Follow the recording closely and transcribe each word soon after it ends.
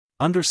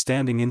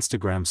Understanding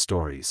Instagram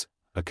Stories,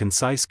 a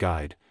concise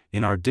guide.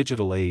 In our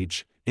digital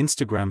age,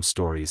 Instagram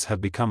Stories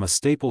have become a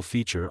staple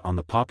feature on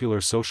the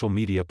popular social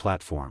media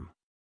platform.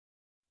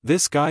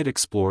 This guide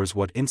explores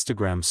what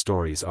Instagram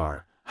Stories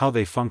are, how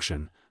they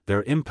function,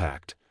 their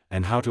impact,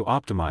 and how to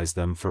optimize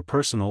them for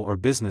personal or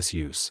business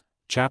use.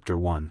 Chapter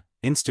 1: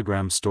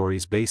 Instagram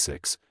Stories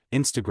Basics.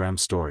 Instagram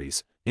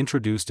Stories,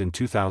 introduced in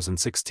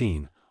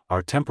 2016,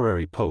 are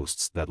temporary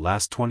posts that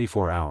last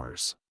 24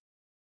 hours.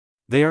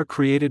 They are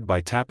created by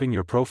tapping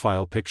your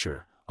profile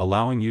picture,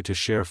 allowing you to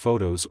share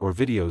photos or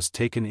videos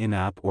taken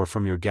in-app or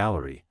from your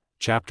gallery.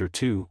 Chapter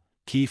 2: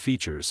 Key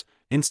Features.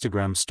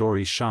 Instagram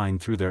Stories shine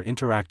through their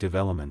interactive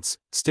elements,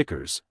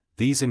 stickers.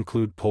 These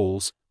include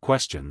polls,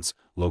 questions,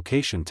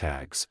 location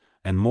tags,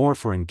 and more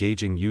for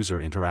engaging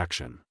user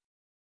interaction.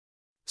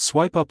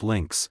 Swipe-up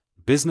links.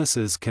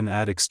 Businesses can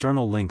add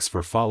external links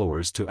for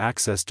followers to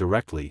access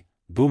directly.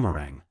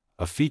 Boomerang,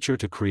 a feature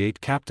to create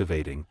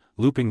captivating,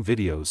 looping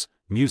videos,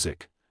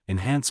 music.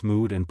 Enhance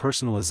mood and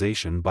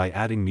personalization by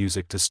adding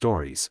music to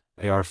stories.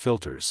 AR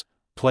filters.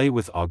 Play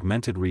with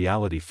augmented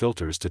reality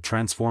filters to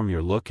transform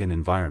your look and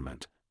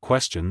environment.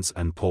 Questions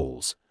and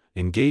polls.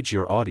 Engage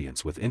your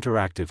audience with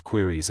interactive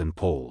queries and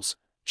polls.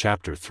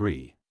 Chapter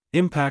 3: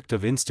 Impact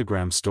of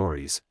Instagram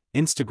Stories.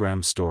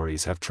 Instagram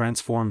Stories have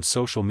transformed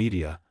social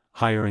media.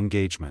 Higher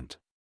engagement.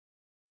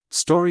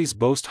 Stories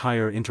boast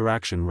higher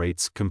interaction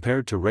rates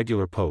compared to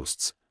regular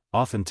posts.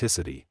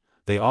 Authenticity.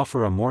 They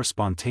offer a more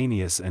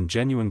spontaneous and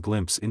genuine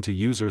glimpse into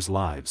users'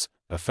 lives.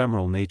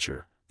 Ephemeral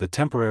nature. The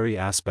temporary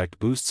aspect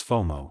boosts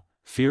FOMO,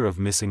 fear of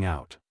missing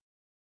out.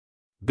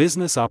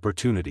 Business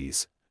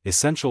opportunities.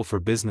 Essential for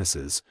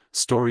businesses,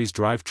 stories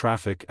drive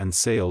traffic and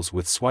sales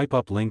with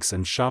swipe-up links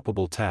and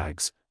shoppable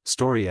tags.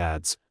 Story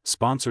ads.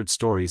 Sponsored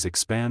stories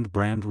expand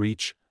brand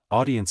reach.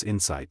 Audience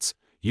insights.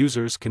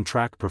 Users can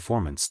track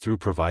performance through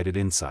provided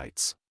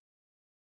insights.